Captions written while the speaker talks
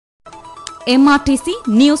MRTC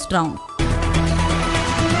News Round.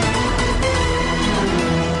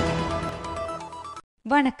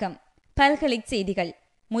 வணக்கம். பல்கலை செய்திகள்.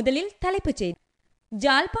 முதலில் தலைப்புச் செய்தி.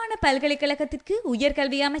 ஜாழ்ப்பாண பல்கலைக்கழகத்திற்கு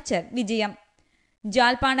உயர்கல்வி அமைச்சர் விஜயம்.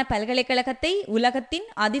 ஜாழ்ப்பாண பல்கலைக்கழகத்தை உலகத்தின்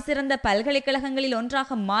அதிசிறந்த பல்கலைக்கழகங்களில்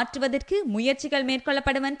ஒன்றாக மாற்றுவதற்கு முயற்சிகள்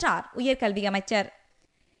மேற்கொள்ளப்படும் என்றார் உயர்கல்வி அமைச்சர்.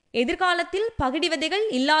 எதிர்காலத்தில் பகிடிவதைகள்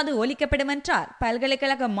இல்லாது ஒழிக்கப்படும் என்றார்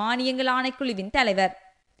பல்கலைக்கழக மானியங்கள் ஆணைக்குழுவின் தலைவர்.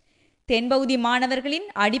 தென்பகுதி மாணவர்களின்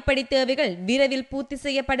அடிப்படை தேவைகள் விரைவில் பூர்த்தி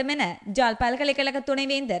செய்யப்படும் என ஜாழ் பல்கலைக்கழக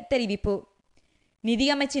துணைவேந்தர் தெரிவிப்பு.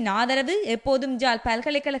 நிதியமைச்சின் ஆதரவு எப்போதும் ஜாழ்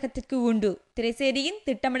பல்கலைக்கழகத்திற்கு உண்டு. திரைசேரியின்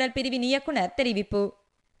திட்டமிடல் பிரிவின் இயக்குனர் தெரிவிப்பு.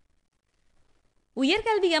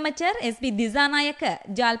 உயர்கல்வி அமைச்சர் S.P.Thisanayake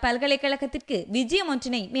ஜாழ் பல்கலைக்கழகத்திற்கு விஜயம்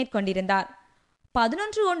ஒன்றினை மேற்கொண்டிருந்தார்.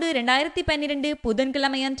 11/1/2012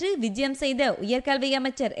 புதன்கிழமை அன்று விஜயம் செய்த உயர்கல்வி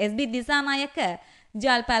அமைச்சர் S.P.Thisanayake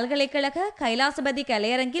ஜாழ் பல்கலைக்கழக கைலாசபதி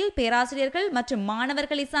கலையரங்கில் பேராசிரியர்கள் மற்றும்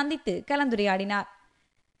மாணவர்களை சந்தித்து கலந்துரையாடினார்.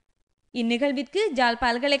 இந்நிகழ்விற்கு ஜாழ்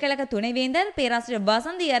பல்கலைக்கழக துணைவேந்தர் பேராசிரியர்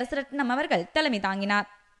வசந்தி அரசரட்னம் அவர்கள் தலைமை தாங்கினார்.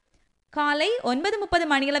 காலை 9:30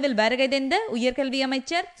 மணியளவில் வருகை தந்த உயர்கல்வி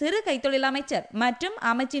அமைச்சர், சிறு கைத்தொழில் அமைச்சர் மற்றும்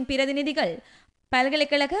அமைச்சின் பிரதிநிதிகள்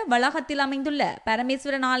பல்கலைக்கழக வளாகத்தில் அமைந்துள்ள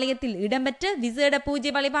பரமேஸ்வரன் ஆலயத்தில் இடம்பெற்ற விசேட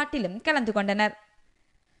பூஜை வழிபாட்டிலும் கலந்து கொண்டனர்.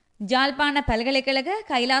 ஜாழ்ப்பாண பல்கலைக்கழக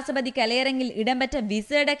கைலாசபதி கலையரங்கில் இடம்பெற்ற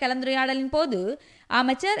விசேட கலந்துரையாடலின் போது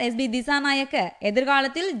அமைச்சர் S.P.Thisanayake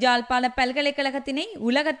எதிர்காலத்தில் ஜாழ்ப்பாண பல்கலைக்கழகத்தினை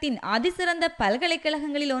உலகத்தின் அதிசிறந்த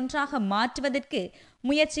பல்கலைக்கழகங்களில் ஒன்றாக மாற்றுவதற்கு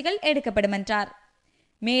முயற்சிகள் எடுக்கப்படும் என்றார்.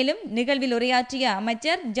 மேலும் நிகழ்வில் உரையாற்றிய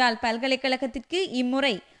அமைச்சர், ஜாழ் பல்கலைக்கழகத்திற்கு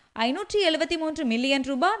இம்முறை 573 மில்லியன்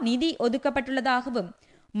ரூபாய் நிதி ஒதுக்கப்பட்டுள்ளதாகவும்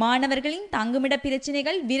மாணவர்களின் தங்குமிட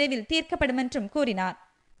பிரச்சினைகள் விரைவில் தீர்க்கப்படும் என்றும் கூறினார்.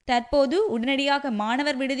 தற்போது உடனடியாக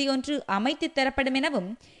மாணவர் விடுதி ஒன்று அமைத்து தரப்படும் எனவும்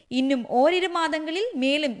இன்னும் ஓரிரு மாதங்களில்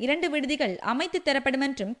மேலும் 2 விடுதிகள் அமைத்து தரப்படும்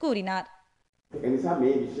என்றும் கூறினார்.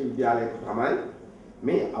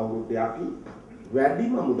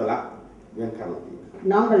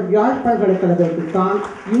 நாங்கள் யாழ் பல்கலைக்கழகத்தில் தான்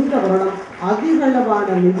இந்த வருடம் அதிகளவான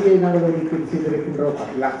நிதியை நாங்கள் ஒதுக்கீடு செய்திருக்கின்றோம்.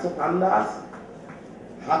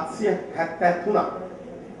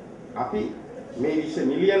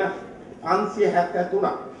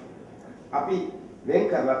 අපි වෙන්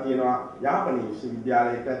කරලා තියෙනවා යාපනීය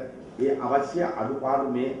විශ්වවිද්‍යාලයට ඒ අවශ්‍ය අඩුපාඩු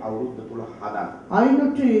මේ අවුරුද්ද තුල හදන්න.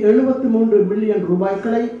 573 மில்லியன்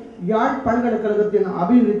ரூபாய்களை யாழ் பல்கலைக்கழகத்தின்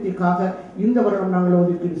அபிவிருத்திக்காக இந்த வருடம் நாங்கள்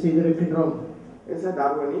ஒதுக்கீடு செய்திருக்கின்றோம். එස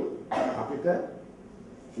දරුවනි අපිට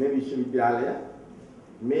මේ විශ්වවිද්‍යාලය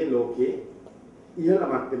මේ ලෝකේ ඉහළ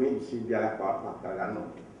මට්ටමේ විශ්වවිද්‍යාලයක් පවත්වා ගන්න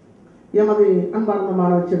ඕනේ. எமது அன்பார்ந்த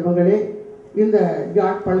மாணவ செல்வங்களே, இந்த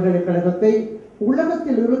யாழ் பல்கலைக்கழகத்தை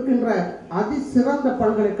உலகத்தில் இருக்கின்ற அதிசிறந்த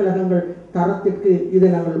பல்கலைக்கழகங்கள் தரத்திற்கு இதை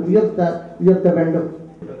நாங்கள் உயர்த்த வேண்டும்.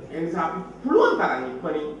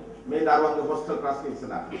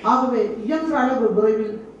 ஆகவே இயன்ற அளவு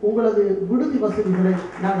விரைவில் உங்களது விடுதி வசதிகளை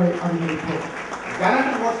நாங்கள் அதிகரிப்போம்.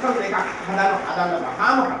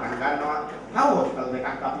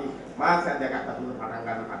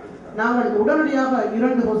 நாங்கள் உடனடியாக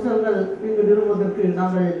 2 ஹோஸ்டல்கள் இங்கு நிறுவுவதற்கு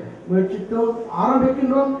நாங்கள் முயற்சித்தோம்,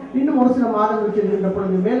 ஆரம்பிக்கின்றோம். இன்னும் ஒரு சில மாதங்கள் செல்கின்ற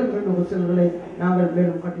பொழுது மேலும் 2 ஹோஸ்டல்களை நாங்கள்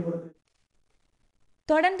மேலும் கட்டிக் கொடுக்கிறோம்.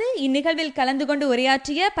 தொடர்ந்து இந்நிகழ்வில் கலந்து கொண்டு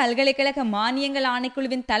உரையாற்றிய பல்கலைக்கழக மானியங்கள்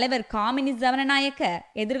ஆணைக்குழுவின் தலைவர் Hon.Minister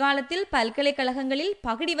எதிர்காலத்தில் பல்கலைக்கழகங்களில்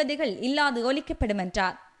பகிடிவதைகள் இல்லாது ஒழிக்கப்படும்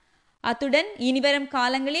என்றார். அத்துடன் இனிவரும்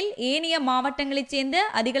காலங்களில் ஏனைய மாவட்டங்களைச் சேர்ந்த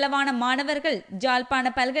அதிகளவான மாணவர்கள் ஜாழ்ப்பாண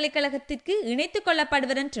பல்கலைக்கழகத்திற்கு இணைத்துக்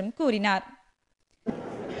கொள்ளப்படுவர் என்றும் கூறினார்.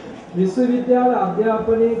 விஸ்வவித்யாலய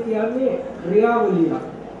அத்தியாபனே කියන්නේ ක්‍රියාවලියක්.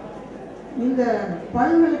 இந்த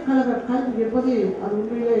பல்கலைக்கழக கல்வி என்பது அது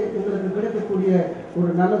உண்மையிலே உங்களுக்கு கிடைக்கக்கூடிய ஒரு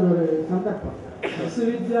நல்ல ஒரு சந்தர்ப்பம்.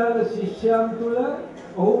 විශ්වවිද්‍යාල ශිෂ්‍යයන් තුළ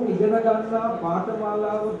ඔවුන් ඉගෙන ගන්නා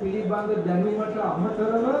පාඨමාලාව පිළිබඳ දැනුමට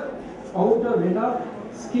අමතරව ඔවුන්ට වෙනත්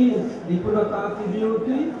ස්කිල්ස් නිපුණතා තිබිය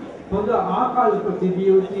යුතුයි, හොඳ ආකල්ප තිබිය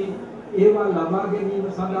යුතුයි, ඒවා ලබා ගැනීම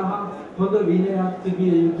සඳහා හොඳ විනයක්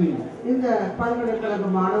තිබිය යුතුයි. இந்த பல்கலைக்கழக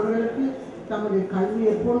மாணவர்களுக்கு தமது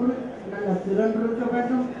கல்வியை போன்று நல்ல திறன் இருக்க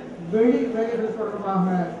வேண்டும், வெளி வேலைகள் தொடர்பாக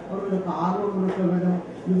அவர்களுக்கு ஆர்வம் இருக்க வேண்டும்.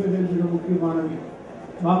 இவைகள் மிக முக்கியமானவை.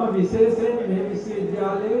 මම විශේෂයෙන් මේ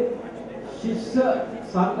විශ්වවිද්‍යාලයේ ශිෂ්‍ය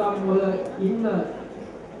සංගම් වල ඉන්න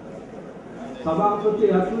සභාපති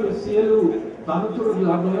ඇතුළු සියලු තනතුරු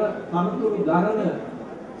දරන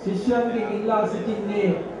ශිෂ්‍යයන්ගෙන් ඉල්ලා සිටින්නේ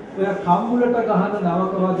ඔය කම්බුලට ගහන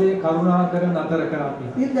නවකවදේ කරුණාකර නතර කරන්න.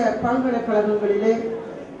 இந்த பல்கலைக்கழகங்களிலே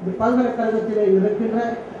பல்கலைக்கழகத்திலே இருக்கின்ற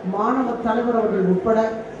மாணவ தலைவர் அவர்கள் உட்பட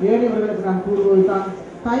ஏழையவர்களுக்கு நான் கூறுவதுதான்,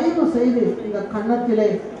 தயவு செய்து இந்த கன்னத்திலே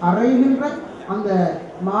அறைகின்ற அந்த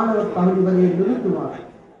மாணவர் பகுதியை நிறுத்துவார்.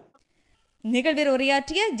 நிகழ்வில்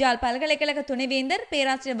உரையாற்றிய ஜாழ் பல்கலைக்கழக துணைவேந்தர்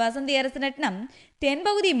பேராசிரியர் வசந்தி அரசரட்னம்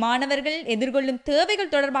தென்பகுதி மாணவர்கள் எதிர்கொள்ளும்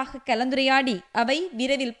தேவைகள் தொடர்பாக கலந்துரையாடி அவை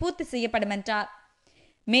விரைவில் பூர்த்தி செய்யப்படும் என்றார்.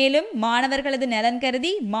 மேலும் மாணவர்களது நலன்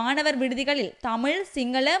கருதி மாணவர் விடுதிகளில் தமிழ்,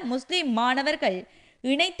 சிங்கள, முஸ்லிம் மாணவர்கள்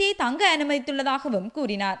இணைத்தே தங்க அனுமதித்துள்ளதாகவும்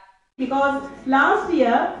கூறினார். Because last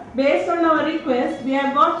year, based on our request, we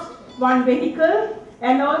have got one vehicle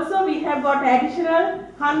and also we have got additional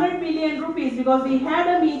 100 million rupees because we had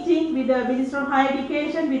a meeting with the Minister of Higher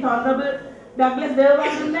Education with Honorable Douglas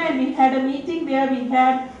Devanduna, and we had a meeting where we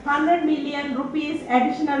had 100 million rupees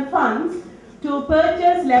additional funds to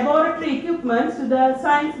purchase laboratory equipments to the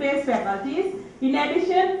science-based faculties. In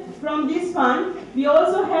addition, from this fund, we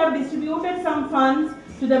also have distributed some funds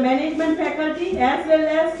to the management faculty as well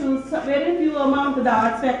as to very few amount to the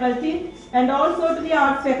arts faculty and also to the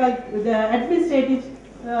arts faculty, the administrative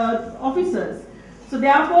officers. So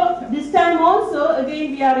therefore, this time also, again,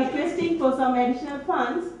 we are requesting for some additional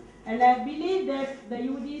funds, and I believe that the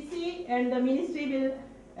UGC and the ministry will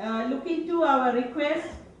look into our request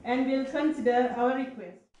and will consider our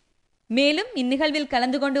request. மேலும் இந்நிகழ்வில்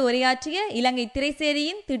கலந்து கொண்டு உரையாற்றிய இலங்கை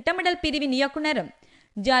திரைசேரியின் திட்டமிடல் பிரிவின் இயக்குனரும்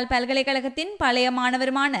ஜாழ் பல்கலைக்கழகத்தின் பழைய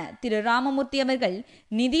மாணவருமான திரு ராமமூர்த்தி அவர்கள்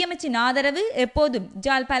நிதியமைச்சின் ஆதரவு எப்போதும்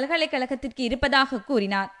ஜாழ் பல்கலைக்கழகத்திற்கு இருப்பதாக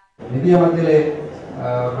கூறினார். நிதியமைச்சிலே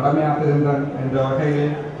கடமையாற்றுகின்றன் என்ற வகையிலே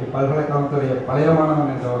இப்பல்கலைக்கழகத்துடைய பழைய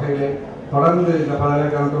மாணவன் என்ற வகையிலே தொடர்ந்து இந்த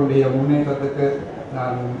பல்கலைக்கழகத்துடைய முன்னேற்றத்துக்கு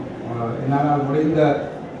நான் என்னால் முடிந்த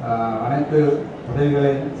அனைத்து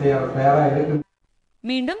உதவிகளை செய்ய தயாராக இருக்கின்றேன்.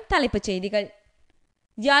 மீண்டும் தலைப்புச் செய்திகள்.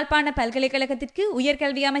 யாழ்ப்பாண பல்கலைக்கழகத்திற்கு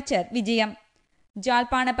உயர்கல்வி அமைச்சர் விஜயம்.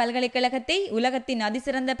 யாழ்ப்பாண பல்கலைக்கழகத்தை உலகத்தின்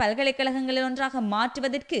அதிசிறந்த பல்கலைக்கழகங்களில் ஒன்றாக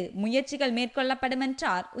மாற்றுவதற்கு முயற்சிகள் மேற்கொள்ளப்படும்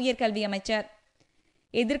என்றார் உயர்கல்வி அமைச்சர்.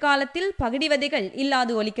 எதிர்காலத்தில் பகுடிவதைகள்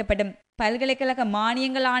இல்லாது ஒழிக்கப்படும். பல்கலைக்கழக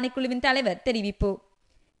மானியங்கள் ஆணைக்குழுவின் தலைவர் தெரிவிப்பு.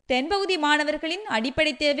 தென்பகுதி மாணவர்களின்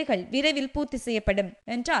அடிப்படை தேவைகள் விரைவில் பூர்த்தி செய்யப்படும்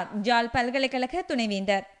என்றார் ஜாழ் பல்கலைக்கழக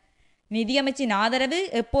துணைவேந்தர். நிதியமைச்சின் ஆதரவு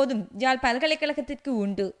எப்போதும் ஜாழ் பல்கலைக்கழகத்திற்கு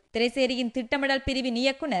உண்டு. திரைசேரியின் திட்டமிடல் பிரிவின்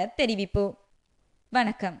இயக்குனர் தெரிவிப்பு.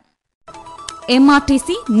 வணக்கம். MRTC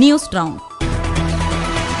news round.